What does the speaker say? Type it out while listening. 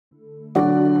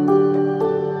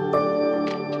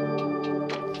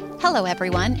Hello,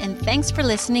 everyone, and thanks for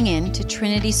listening in to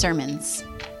Trinity Sermons.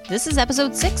 This is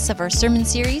episode 6 of our sermon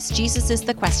series, Jesus is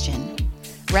the Question.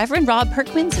 Reverend Rob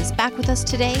Perkins is back with us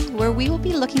today, where we will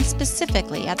be looking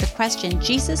specifically at the question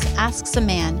Jesus asks a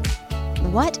man,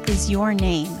 "What is your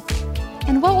name?"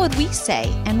 And what would we say,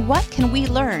 and what can we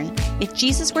learn if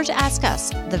Jesus were to ask us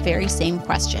the very same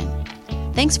question?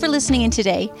 Thanks for listening in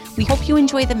today. We hope you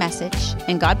enjoy the message,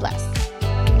 and God bless.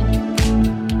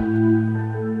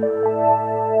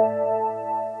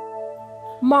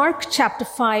 Mark chapter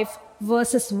 5,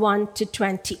 verses 1 to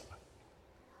 20.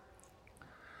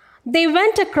 They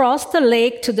went across the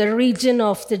lake to the region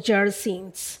of the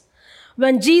Gerasenes.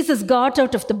 When Jesus got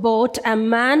out of the boat, a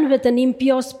man with an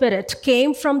impure spirit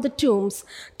came from the tombs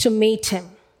to meet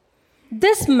him.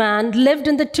 This man lived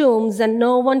in the tombs, and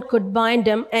no one could bind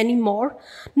him anymore,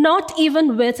 not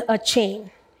even with a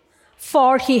chain.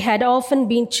 For he had often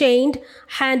been chained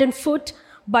hand and foot,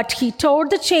 but he tore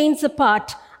the chains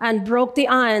apart and broke the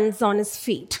irons on his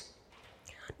feet.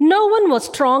 No one was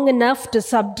strong enough to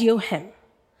subdue him.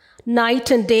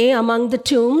 Night and day among the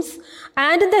tombs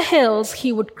and in the hills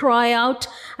he would cry out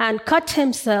and cut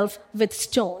himself with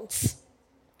stones.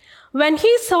 When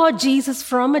he saw Jesus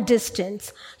from a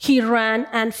distance, he ran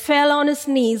and fell on his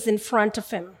knees in front of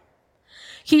him.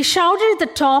 He shouted at the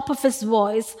top of his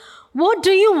voice, "What do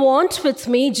you want with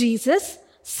me, Jesus,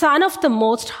 Son of the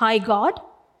Most High God?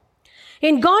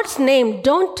 In God's name,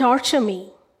 don't torture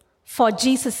me." For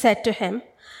Jesus said to him,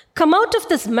 "Come out of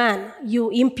this man, you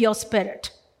impure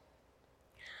spirit."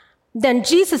 Then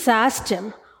Jesus asked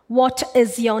him, "What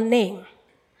is your name?"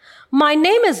 "My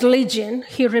name is Legion,"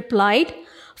 he replied,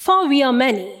 "for we are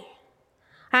many."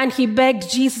 And he begged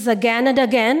Jesus again and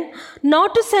again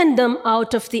not to send them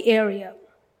out of the area.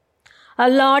 A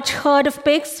large herd of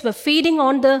pigs were feeding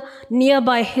on the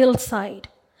nearby hillside.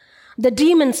 The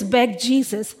demons begged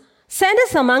Jesus, "Send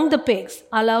us among the pigs,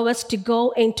 allow us to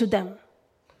go into them."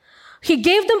 He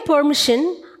gave them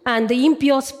permission, and the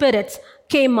impure spirits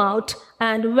came out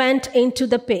and went into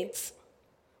the pigs.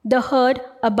 The herd,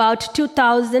 about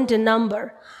 2,000 in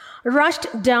number,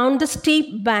 rushed down the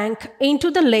steep bank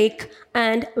into the lake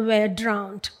and were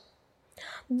drowned.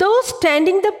 Those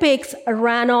tending the pigs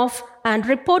ran off and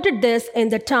reported this in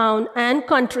the town and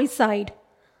countryside,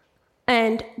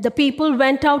 and the people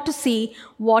went out to see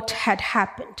what had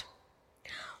happened.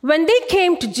 When they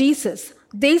came to Jesus,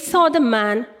 they saw the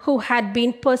man who had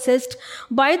been possessed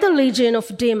by the legion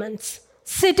of demons,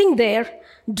 sitting there,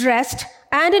 dressed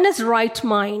and in his right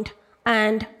mind,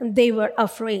 and they were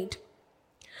afraid.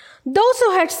 Those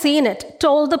who had seen it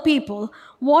told the people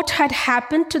what had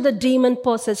happened to the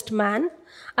demon-possessed man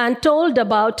and told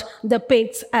about the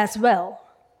pigs as well.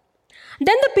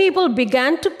 Then the people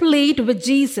began to plead with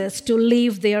Jesus to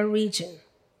leave their region.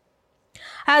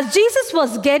 As Jesus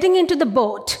was getting into the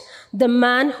boat, the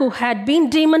man who had been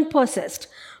demon-possessed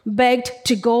begged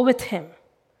to go with him.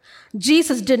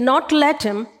 Jesus did not let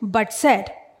him, but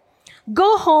said,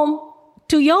 "Go home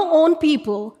to your own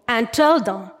people and tell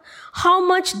them how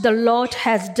much the Lord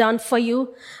has done for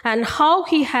you and how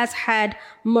he has had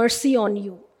mercy on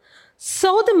you."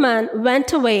 So the man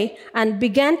went away and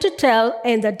began to tell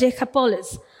in the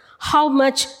Decapolis how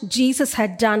much Jesus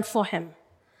had done for him.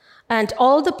 And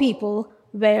all the people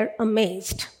were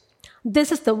amazed.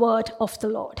 This is the word of the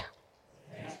Lord.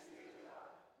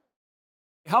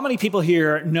 How many people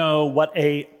here know what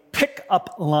a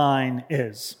pickup line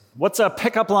is? What's a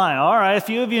pickup line? All right, a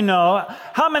few of you know.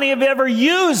 How many have ever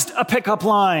used a pickup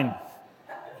line?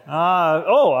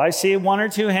 I see one or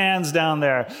two hands down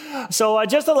there. So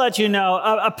just to let you know,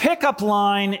 a pickup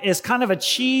line is kind of a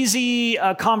cheesy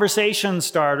conversation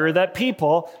starter that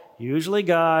people, usually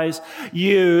guys,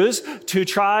 use to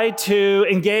try to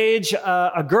engage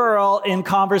a girl in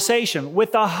conversation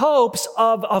with the hopes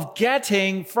of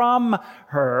getting from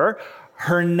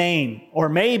her name, or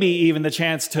maybe even the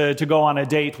chance to go on a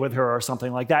date with her or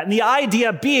something like that. And the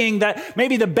idea being that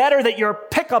maybe the better that your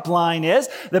pickup line is,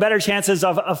 the better chances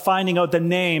of finding out the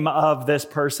name of this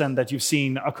person that you've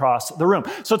seen across the room.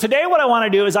 So today what I want to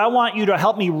do is I want you to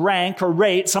help me rank or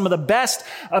rate some of the best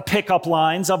pickup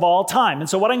lines of all time. And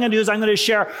so what I'm going to do is I'm going to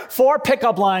share 4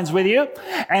 pickup lines with you.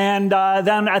 And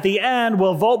then at the end,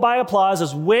 we'll vote by applause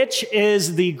as which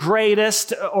is the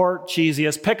greatest or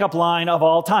cheesiest pickup line of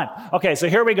all time. Okay, so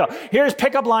here we go. Here's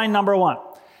pickup line number 1.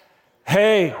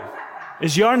 "Hey,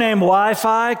 is your name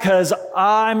Wi-Fi? Because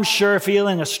I'm sure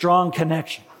feeling a strong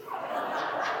connection."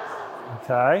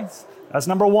 Okay, that's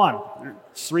number 1.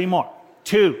 3 more.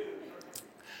 2.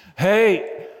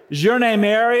 "Hey, is your name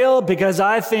Ariel? Because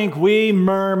I think we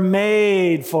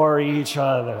mermaid for each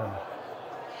other."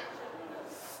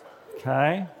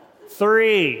 Okay.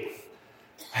 3.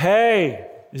 Hey,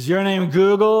 is your name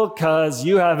Google? Because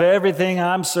you have everything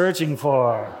I'm searching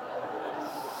for.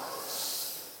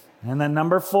 And then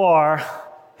number 4,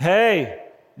 hey,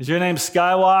 is your name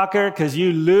Skywalker? Because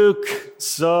you look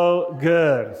so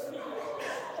good.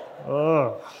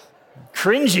 Oh,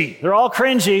 cringy. They're all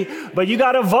cringy, but you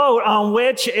got to vote on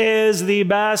which is the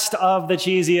best of the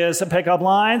cheesiest pickup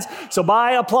lines. So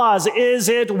by applause, is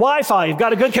it Wi-Fi? You've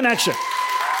got a good connection.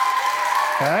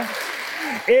 Okay.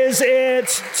 Is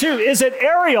it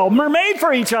Ariel? Mermaid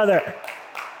for each other.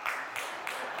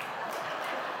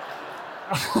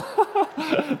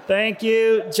 Thank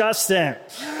you, Justin.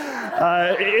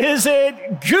 Is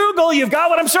it Google? You've got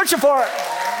what I'm searching for.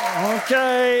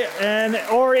 Okay,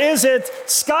 or is it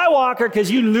Skywalker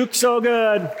because you look so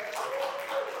good?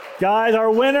 Guys, our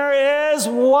winner is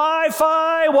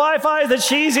Wi-Fi. Wi-Fi is the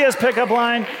cheesiest pickup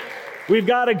line. We've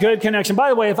got a good connection. By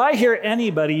the way, if I hear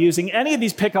anybody using any of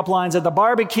these pickup lines at the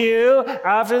barbecue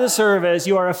after the service,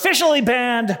 you are officially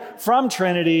banned from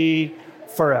Trinity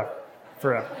forever.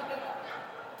 Forever.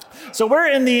 So we're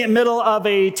in the middle of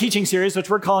a teaching series, which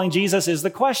we're calling Jesus is the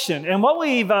Question. And what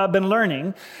we've been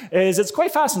learning is, it's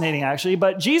quite fascinating actually,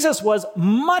 but Jesus was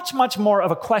much, much more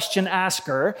of a question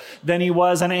asker than he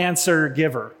was an answer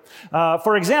giver.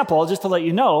 For example, just to let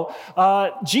you know,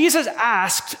 Jesus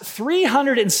asked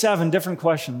 307 different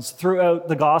questions throughout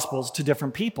the Gospels to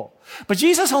different people. But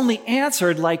Jesus only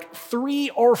answered like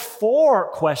 3 or 4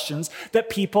 questions that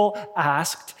people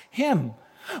asked him.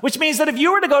 Which means that if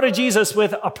you were to go to Jesus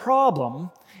with a problem,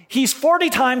 he's 40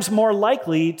 times more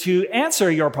likely to answer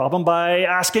your problem by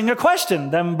asking a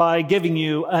question than by giving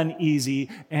you an easy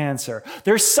answer.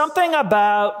 There's something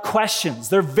about questions.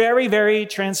 They're very, very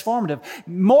transformative.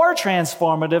 More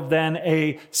transformative than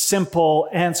a simple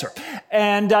answer.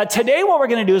 And today what we're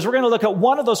going to do is we're going to look at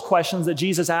one of those questions that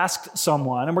Jesus asked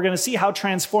someone, and we're going to see how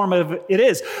transformative it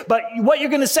is. But what you're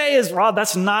going to say is, Rob,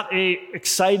 that's not an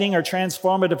exciting or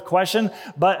transformative question.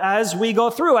 But as we go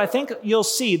through, I think you'll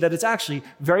see that it's actually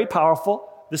very powerful.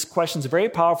 This question is very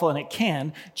powerful and it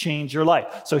can change your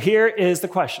life. So here is the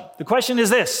question. The question is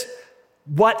this: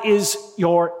 what is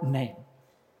your name?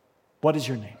 What is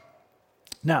your name?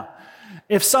 Now,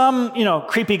 if some,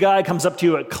 creepy guy comes up to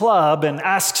you at club and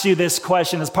asks you this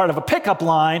question as part of a pickup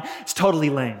line, it's totally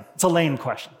lame. It's a lame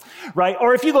question, right?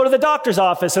 Or if you go to the doctor's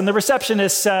office and the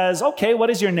receptionist says, okay, what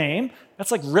is your name?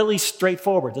 That's like really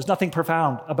straightforward. There's nothing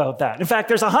profound about that. In fact,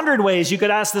 there's 100 ways you could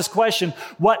ask this question,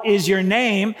 what is your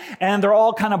name? And they're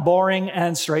all kind of boring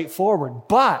and straightforward.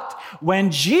 But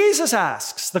when Jesus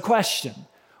asks the question,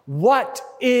 what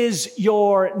is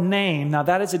your name? Now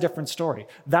that is a different story.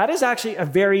 That is actually a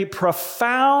very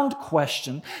profound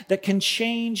question that can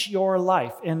change your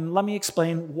life. And let me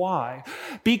explain why.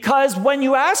 Because when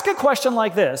you ask a question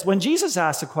like this, when Jesus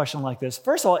asks a question like this,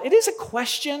 first of all, it is a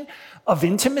question of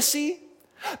intimacy.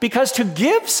 Because to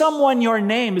give someone your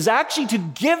name is actually to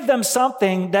give them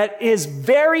something that is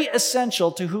very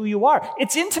essential to who you are.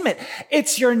 It's intimate.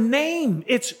 It's your name.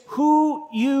 It's who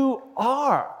you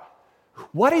are.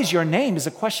 What is your name is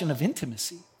a question of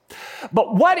intimacy.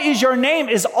 But what is your name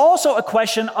is also a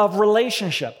question of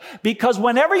relationship. Because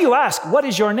whenever you ask, what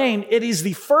is your name? It is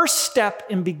the first step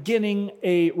in beginning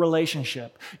a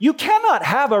relationship. You cannot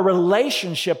have a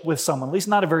relationship with someone, at least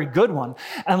not a very good one,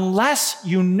 unless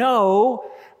you know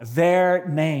their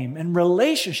name. And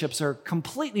relationships are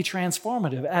completely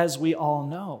transformative, as we all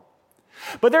know.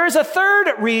 But there is a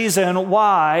third reason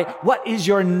why what is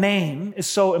your name is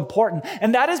so important.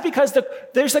 And that is because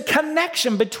there's a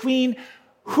connection between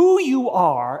who you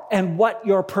are and what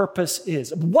your purpose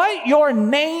is. What your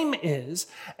name is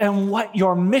and what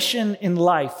your mission in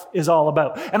life is all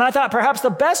about. And I thought perhaps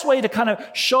the best way to kind of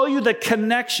show you the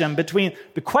connection between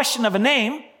the question of a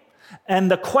name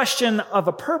and the question of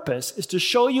a purpose is to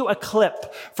show you a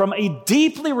clip from a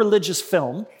deeply religious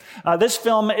film. This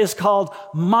film is called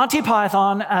Monty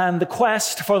Python and the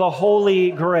Quest for the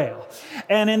Holy Grail.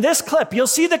 And in this clip, you'll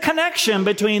see the connection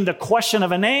between the question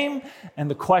of a name and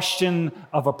the question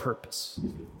of a purpose.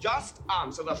 Just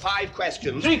answer the 5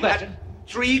 questions. 3 questions?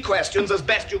 3 questions as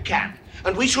best you can.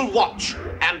 And we shall watch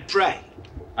and pray.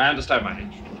 I understand, my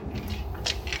liege.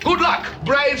 Good luck,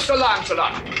 brave Sir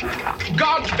Lancelot.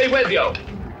 God be with you.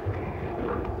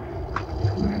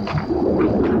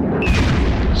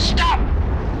 Stop!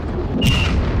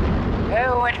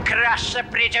 Who would cross the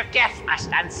bridge of death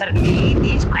must answer me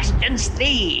these questions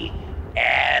 3.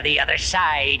 The other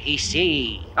side he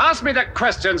see. Ask me the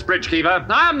questions, Bridgekeeper.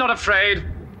 I am not afraid.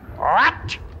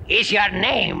 What is your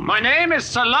name? My name is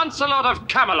Sir Lancelot of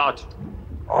Camelot.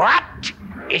 What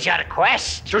is your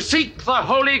quest? To seek the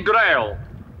Holy Grail.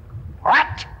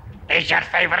 What is your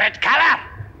favorite color?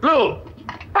 Blue.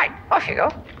 Right, off you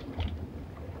go.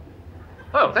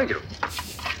 Oh, thank you.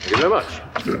 Thank you very much.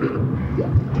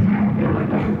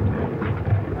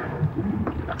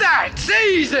 That's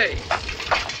easy!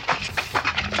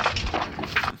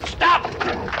 Stop!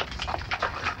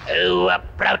 Who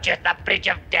approacheth the bridge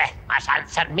of death must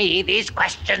answer me these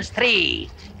questions three.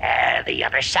 The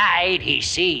other side he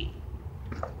see.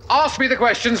 Ask me the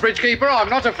questions, Bridgekeeper. I'm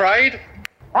not afraid.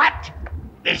 What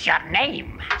is your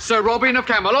name? Sir Robin of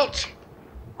Camelot,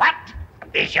 What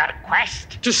is your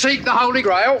quest? to seek the Holy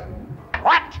Grail.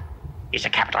 What is the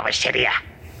capital of Assyria?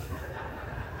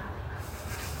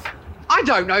 I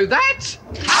don't know that.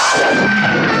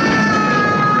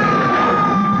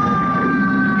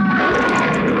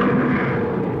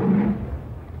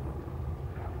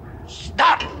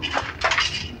 Stop!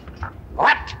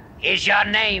 What is your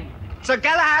name? Sir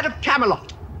Galahad of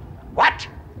Camelot. What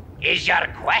is your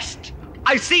quest?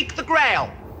 I seek the Grail.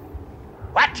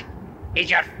 What is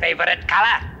your favorite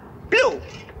color? Blue.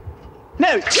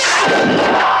 No.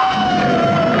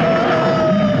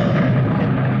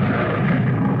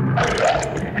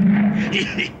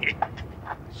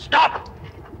 Stop!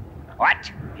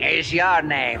 What is your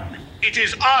name? It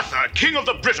is Arthur, King of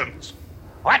the Britons,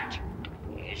 What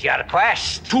is your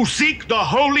quest? to seek the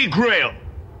Holy Grail.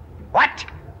 What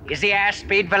is the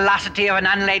airspeed velocity of an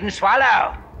unladen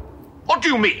swallow? What do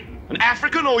you mean? An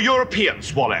African or European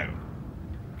swallow?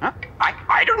 Huh?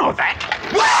 I don't know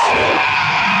that.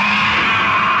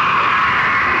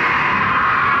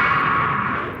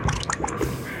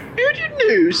 How do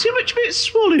you know so much about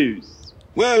swallows?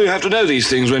 Well, you have to know these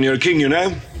things when you're a king, you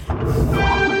know.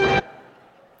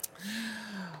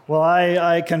 Well,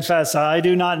 I confess, I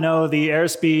do not know the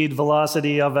airspeed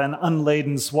velocity of an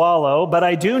unladen swallow, but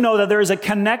I do know that there is a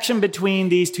connection between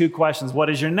these two questions. What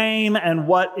is your name and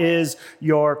what is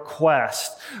your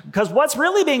quest? Because what's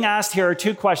really being asked here are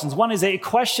two questions. One is a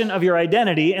question of your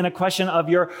identity and a question of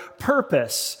your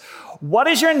purpose. What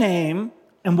is your name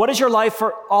and what is your life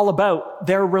all about?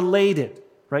 They're related.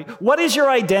 Right? What is your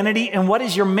identity and what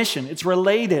is your mission? It's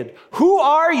related. Who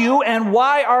are you and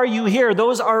why are you here?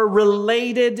 Those are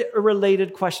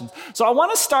related questions. So I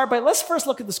want to start by, let's first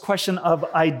look at this question of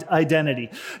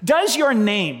identity. Does your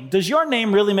name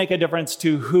really make a difference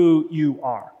to who you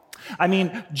are? I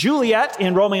mean, Juliet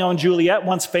in Romeo and Juliet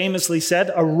once famously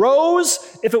said, a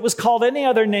rose, if it was called any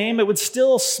other name, it would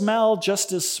still smell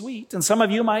just as sweet. And some of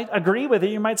you might agree with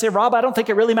it. You might say, Rob, I don't think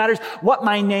it really matters what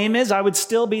my name is. I would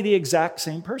still be the exact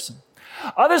same person.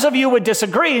 Others of you would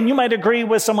disagree, and you might agree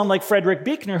with someone like Frederick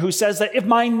Buechner, who says that if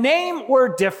my name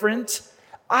were different,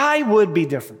 I would be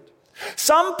different.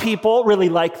 Some people really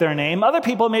like their name. Other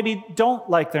people maybe don't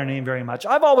like their name very much.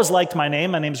 I've always liked my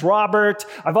name. My name's Robert.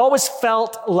 I've always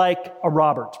felt like a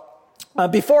Robert.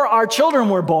 Before our children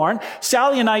were born,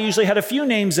 Sally and I usually had a few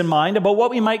names in mind about what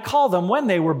we might call them when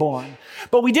they were born.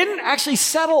 But we didn't actually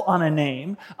settle on a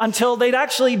name until they'd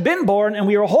actually been born and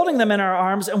we were holding them in our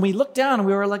arms and we looked down and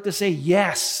we were like to say,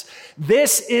 yes,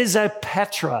 this is a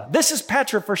Petra. This is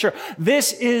Petra for sure.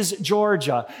 This is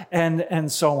Georgia,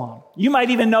 and so on. You might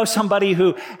even know somebody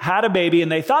who had a baby and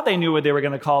they thought they knew what they were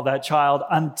going to call that child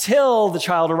until the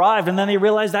child arrived, and then they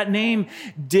realized that name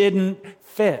didn't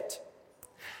fit.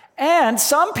 And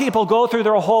some people go through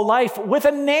their whole life with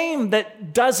a name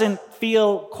that doesn't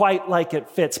feel quite like it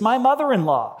fits. My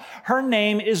mother-in-law, her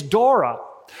name is Dora.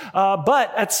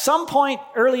 But at some point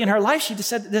early in her life, she just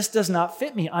said, this does not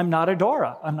fit me. I'm not a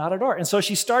Dora. I'm not a Dora. And so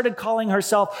she started calling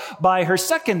herself by her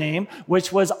second name,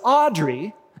 which was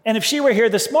Audrey. And if she were here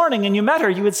this morning and you met her,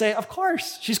 you would say, of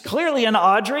course, she's clearly an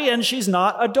Audrey and she's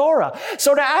not a Dora.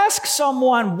 So to ask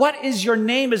someone, what is your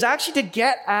name, is actually to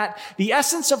get at the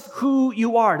essence of who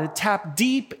you are, to tap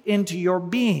deep into your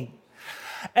being.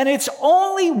 And it's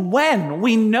only when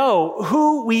we know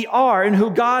who we are and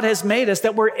who God has made us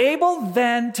that we're able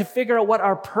then to figure out what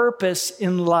our purpose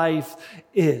in life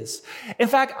is. In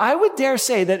fact, I would dare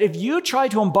say that if you try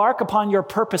to embark upon your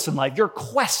purpose in life, your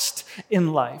quest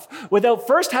in life, without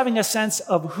first having a sense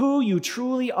of who you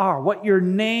truly are, what your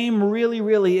name really,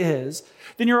 really is,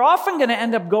 then you're often going to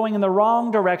end up going in the wrong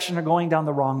direction or going down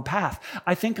the wrong path.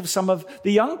 I think of some of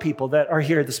the young people that are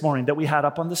here this morning that we had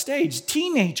up on the stage,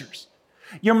 teenagers.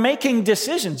 You're making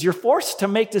decisions. You're forced to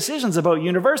make decisions about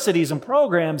universities and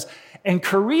programs and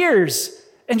careers.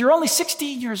 And you're only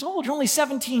 16 years old. You're only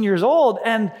 17 years old.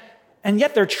 And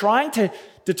yet they're trying to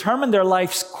determine their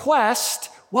life's quest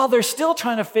while they're still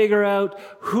trying to figure out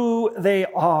who they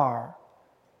are,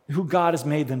 who God has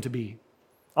made them to be.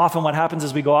 Often what happens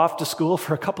is we go off to school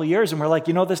for a couple of years and we're like,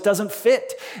 this doesn't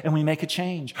fit, and we make a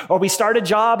change. Or we start a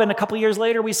job and a couple of years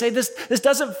later we say, this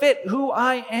doesn't fit who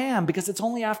I am, because it's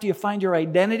only after you find your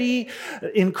identity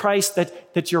in Christ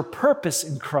that your purpose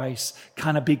in Christ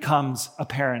kind of becomes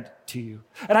apparent to you.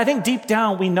 And I think deep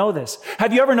down we know this.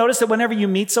 Have you ever noticed that whenever you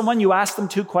meet someone, you ask them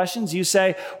two questions? You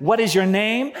say, what is your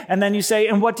name? And then you say,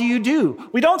 and what do you do?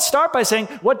 We don't start by saying,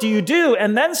 what do you do?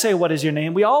 And then say, what is your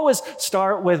name? We always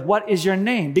start with, what is your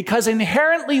name? Because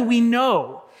inherently we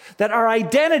know that our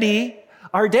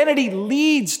identity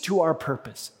leads to our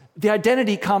purpose. The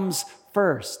identity comes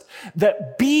first.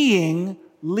 That being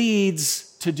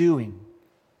leads to doing.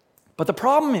 But the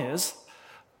problem is,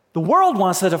 the world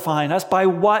wants to define us by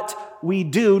what we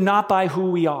do, not by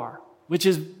who we are, which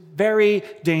is very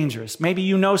dangerous. Maybe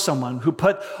you know someone who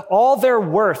put all their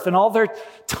worth and all their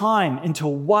time into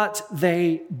what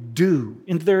they do,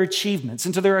 into their achievements,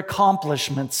 into their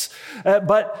accomplishments.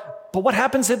 But what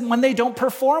happens when they don't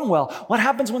perform well? What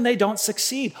happens when they don't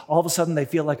succeed? All of a sudden they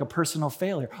feel like a personal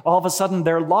failure. All of a sudden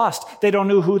they're lost. They don't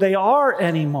know who they are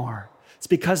anymore. It's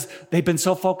because they've been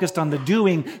so focused on the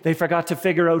doing, they forgot to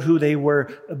figure out who they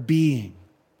were being.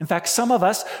 In fact, some of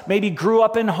us maybe grew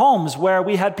up in homes where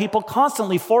we had people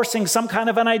constantly forcing some kind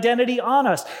of an identity on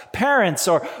us. Parents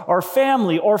or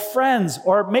family or friends,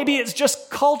 or maybe it's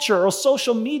just culture or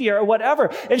social media or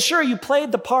whatever. And sure, you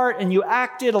played the part and you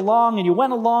acted along and you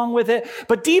went along with it.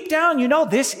 But deep down,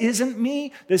 this isn't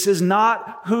me. This is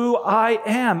not who I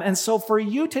am. And so for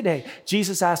you today,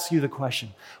 Jesus asks you the question,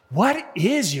 what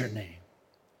is your name?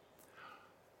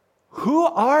 Who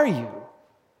are you?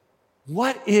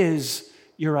 What is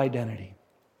your identity?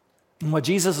 And what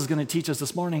Jesus is going to teach us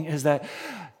this morning is that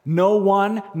no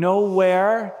one,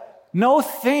 nowhere, no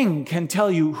thing can tell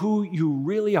you who you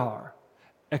really are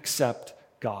except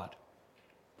God.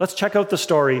 Let's check out the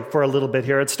story for a little bit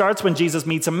here. It starts when Jesus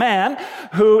meets a man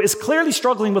who is clearly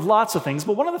struggling with lots of things,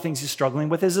 but one of the things he's struggling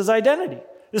with is his identity.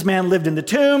 This man lived in the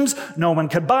tombs. No one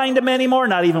could bind him anymore,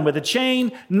 not even with a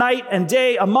chain. Night and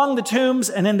day among the tombs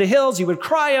and in the hills, he would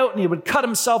cry out and he would cut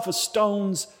himself with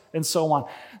stones and so on.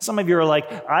 Some of you are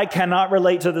like, I cannot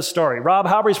relate to this story. Rob,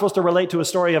 how are we supposed to relate to a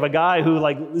story of a guy who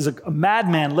is a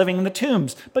madman living in the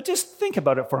tombs? But just think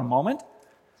about it for a moment.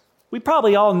 We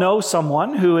probably all know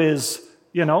someone who is,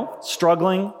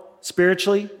 struggling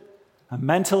spiritually,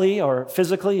 mentally, or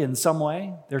physically in some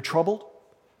way. They're troubled.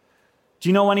 Do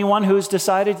you know anyone who's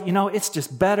decided, it's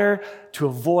just better to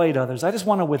avoid others? I just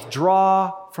want to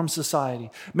withdraw from society.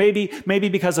 Maybe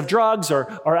because of drugs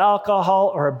or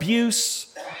alcohol or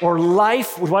abuse or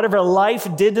life, whatever life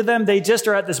did to them, they just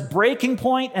are at this breaking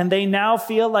point and they now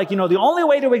feel like, the only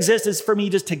way to exist is for me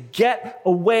just to get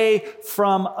away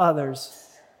from others.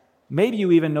 Maybe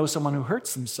you even know someone who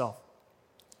hurts themselves,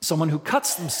 someone who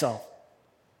cuts themselves.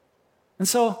 And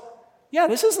so,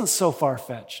 this isn't so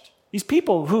far-fetched. These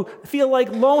people who feel like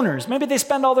loners, maybe they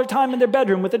spend all their time in their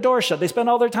bedroom with the door shut. They spend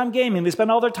all their time gaming. They spend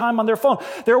all their time on their phone.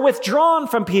 They're withdrawn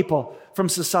from people, from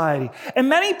society. And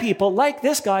many people, like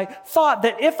this guy, thought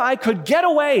that if I could get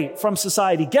away from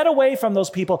society, get away from those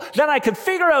people, then I could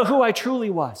figure out who I truly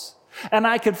was. And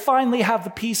I could finally have the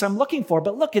peace I'm looking for.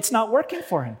 But look, it's not working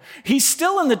for him. He's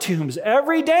still in the tombs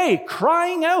every day,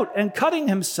 crying out and cutting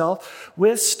himself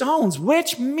with stones,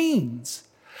 which means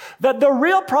that the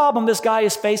real problem this guy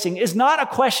is facing is not a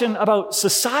question about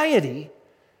society.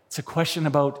 It's a question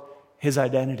about his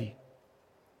identity.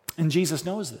 And Jesus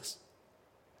knows this.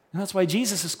 And that's why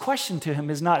Jesus' question to him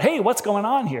is not, hey, what's going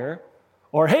on here?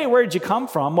 Or, hey, where did you come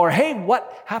from? Or, hey,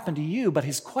 what happened to you? But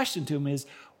his question to him is,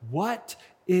 what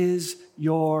is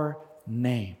your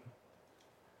name?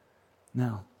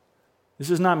 Now, this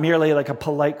is not merely like a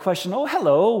polite question. Oh,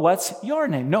 hello, what's your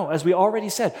name? No, as we already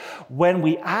said, when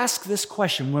we ask this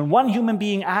question, when one human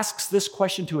being asks this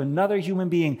question to another human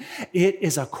being, it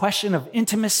is a question of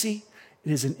intimacy.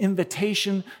 It is an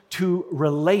invitation to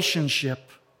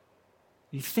relationship.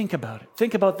 You think about it.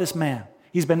 Think about this man.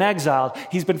 He's been exiled.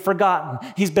 He's been forgotten.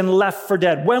 He's been left for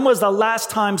dead. When was the last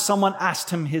time someone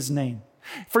asked him his name?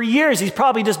 For years, he's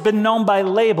probably just been known by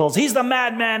labels. He's the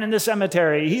madman in the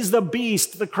cemetery. He's the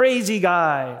beast, the crazy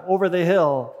guy over the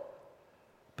hill.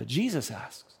 But Jesus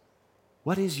asks,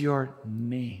 what is your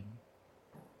name?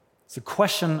 It's a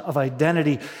question of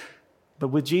identity. But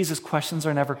with Jesus, questions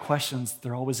are never questions.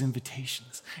 They're always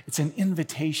invitations. It's an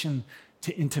invitation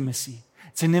to intimacy.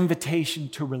 It's an invitation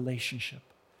to relationship.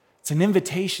 It's an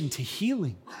invitation to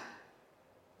healing.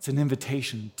 It's an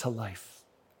invitation to life.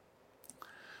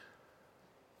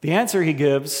 The answer he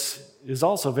gives is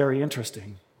also very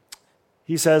interesting.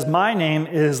 He says, my name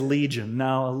is Legion.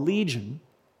 Now, a legion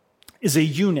is a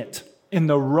unit in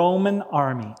the Roman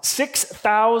army.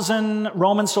 6,000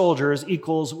 Roman soldiers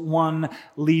equals 1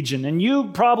 legion. And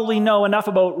you probably know enough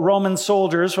about Roman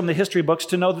soldiers from the history books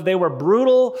to know that they were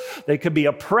brutal, they could be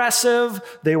oppressive,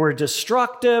 they were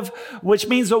destructive, which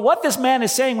means that what this man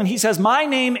is saying when he says, my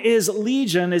name is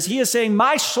Legion, is he is saying,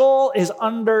 my soul is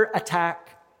under attack.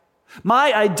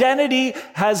 My identity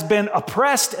has been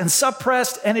oppressed and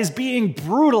suppressed and is being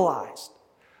brutalized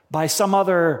by some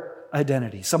other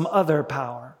identity, some other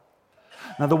power.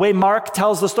 Now, the way Mark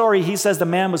tells the story, he says the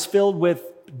man was filled with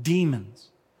demons.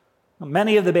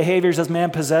 Many of the behaviors this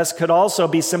man possessed could also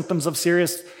be symptoms of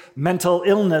serious mental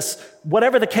illness.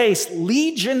 Whatever the case,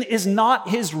 Legion is not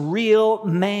his real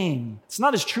name. It's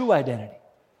not his true identity.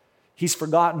 He's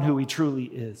forgotten who he truly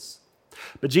is.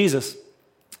 But Jesus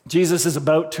is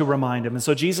about to remind him. And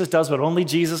so Jesus does what only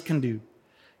Jesus can do.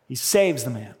 He saves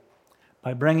the man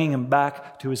by bringing him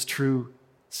back to his true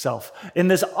self. In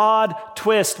this odd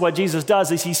twist, what Jesus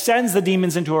does is he sends the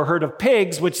demons into a herd of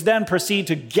pigs, which then proceed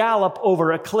to gallop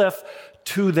over a cliff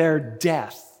to their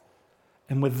death.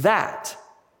 And with that,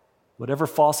 whatever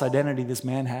false identity this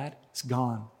man had is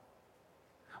gone.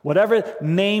 Whatever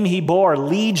name he bore,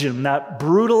 Legion, that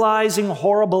brutalizing,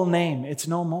 horrible name, it's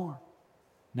no more.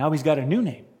 Now he's got a new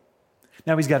name.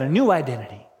 Now he's got a new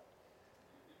identity.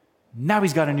 Now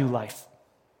he's got a new life.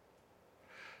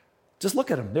 Just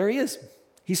look at him. There he is.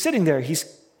 He's sitting there. He's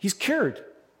cured.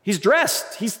 He's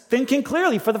dressed. He's thinking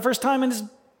clearly for the first time in his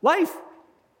life.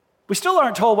 We still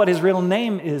aren't told what his real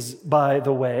name is, by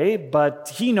the way,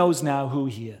 but he knows now who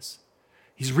he is.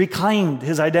 He's reclaimed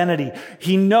his identity.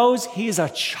 He knows he is a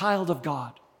child of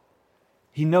God.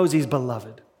 He knows he's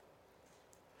beloved.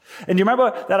 And you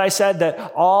remember that I said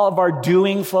that all of our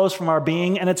doing flows from our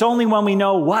being, and it's only when we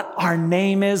know what our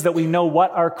name is that we know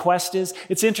what our quest is.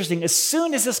 It's interesting. As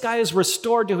soon as this guy is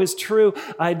restored to his true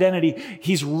identity,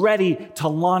 he's ready to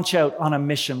launch out on a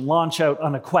mission, launch out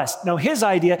on a quest. Now, his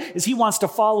idea is he wants to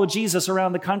follow Jesus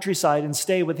around the countryside and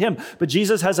stay with him. But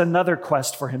Jesus has another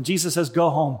quest for him. Jesus says, go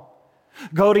home.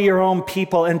 Go to your own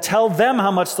people and tell them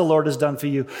how much the Lord has done for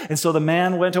you. And so the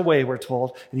man went away, we're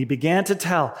told, and he began to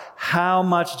tell how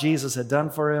much Jesus had done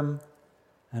for him,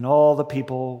 and all the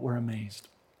people were amazed.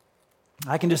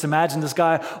 I can just imagine this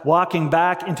guy walking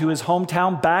back into his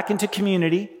hometown, back into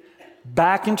community,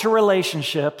 back into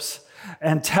relationships,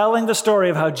 and telling the story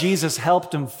of how Jesus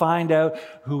helped him find out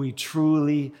who he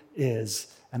truly is.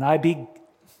 And I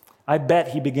bet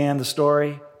he began the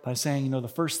story by saying, the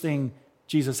first thing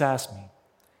Jesus asked me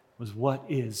was, what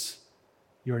is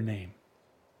your name?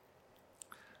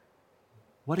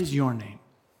 What is your name?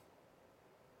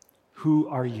 Who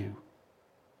are you?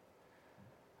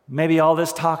 Maybe all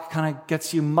this talk kind of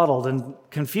gets you muddled and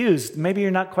confused. Maybe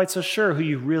you're not quite so sure who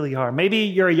you really are. Maybe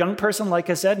you're a young person, like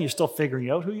I said, and you're still figuring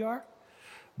out who you are.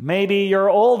 Maybe you're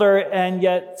older and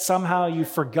yet somehow you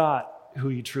forgot who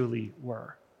you truly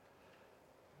were.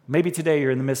 Maybe today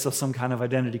you're in the midst of some kind of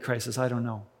identity crisis. I don't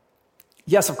know.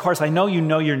 Yes, of course, I know you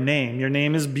know your name. Your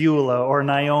name is Beulah or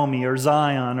Naomi or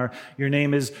Zion, or your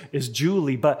name is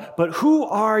Julie. But who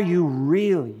are you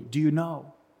really? Do you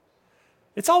know?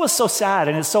 It's always so sad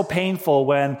and it's so painful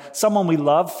when someone we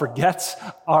love forgets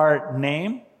our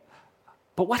name.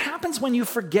 But what happens when you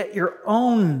forget your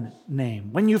own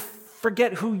name? When you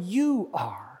forget who you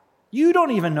are? You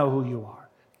don't even know who you are.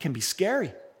 It can be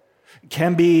scary. It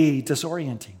can be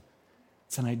disorienting.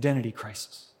 It's an identity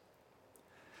crisis.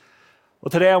 Well,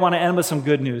 today I want to end with some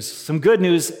good news. Some good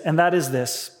news, and that is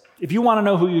this. If you want to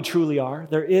know who you truly are,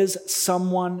 there is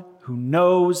someone who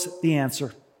knows the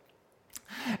answer.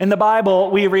 In the Bible,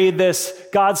 we read this.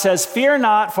 God says, "Fear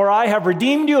not, for I have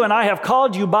redeemed you, and I have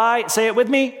called you by," say it with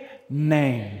me,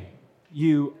 "name.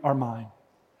 You are mine."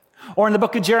 Or in the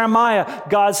book of Jeremiah,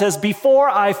 God says, "Before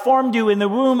I formed you in the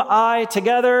womb, I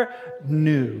together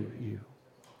knew you."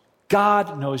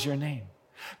 God knows your name.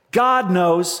 God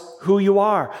knows who you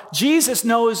are. Jesus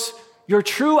knows your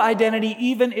true identity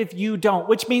even if you don't,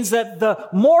 which means that the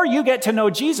more you get to know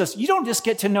Jesus, you don't just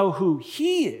get to know who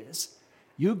he is,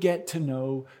 you get to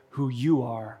know who you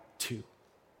are too.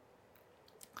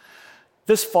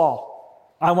 This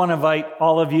fall, I want to invite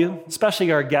all of you, especially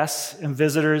our guests and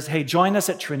visitors, hey, join us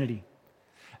at Trinity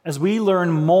as we learn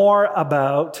more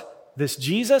about this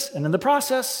Jesus, and in the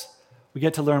process, we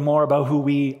get to learn more about who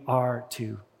we are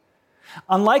too.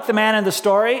 Unlike the man in the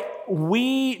story,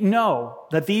 we know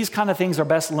that these kind of things are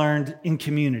best learned in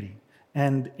community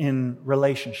and in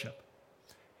relationship.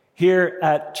 Here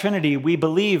at Trinity, we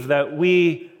believe that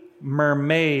we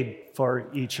mermaid for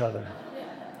each other.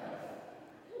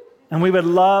 And we would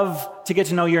love to get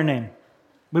to know your name.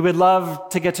 We would love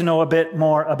to get to know a bit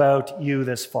more about you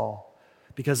this fall.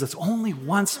 Because it's only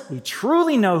once we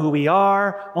truly know who we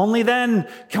are, only then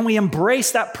can we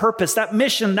embrace that purpose, that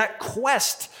mission, that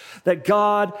quest that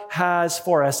God has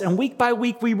for us. And week by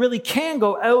week, we really can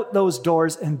go out those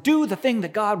doors and do the thing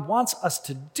that God wants us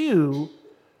to do.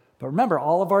 But remember,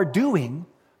 all of our doing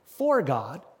for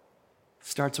God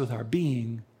starts with our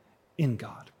being in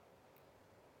God.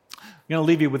 I'm going to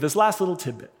leave you with this last little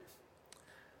tidbit.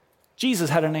 Jesus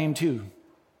had a name too.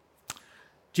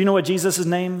 Do you know what Jesus'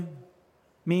 name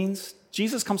means?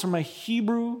 Jesus comes from a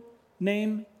Hebrew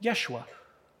name, Yeshua,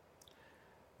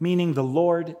 meaning the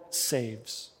Lord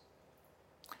saves.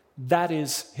 That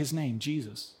is his name,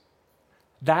 Jesus.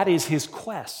 That is his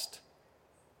quest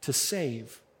to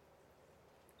save.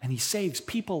 And he saves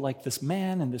people like this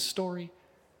man in this story,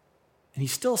 and he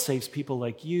still saves people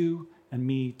like you and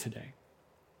me today.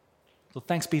 So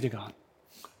thanks be to God.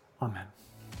 Amen.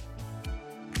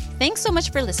 Thanks so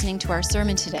much for listening to our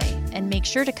sermon today, and make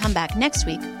sure to come back next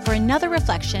week for another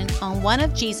reflection on one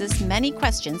of Jesus' many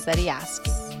questions that he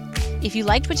asks. If you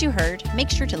liked what you heard,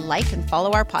 make sure to like and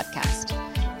follow our podcast.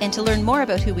 And to learn more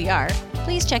about who we are,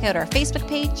 please check out our Facebook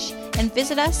page and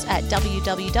visit us at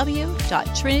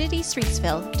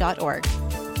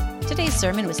www.trinitystreetsville.org. Today's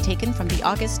sermon was taken from the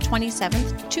August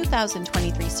 27th,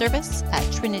 2023 service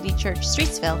at Trinity Church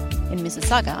Streetsville in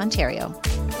Mississauga, Ontario.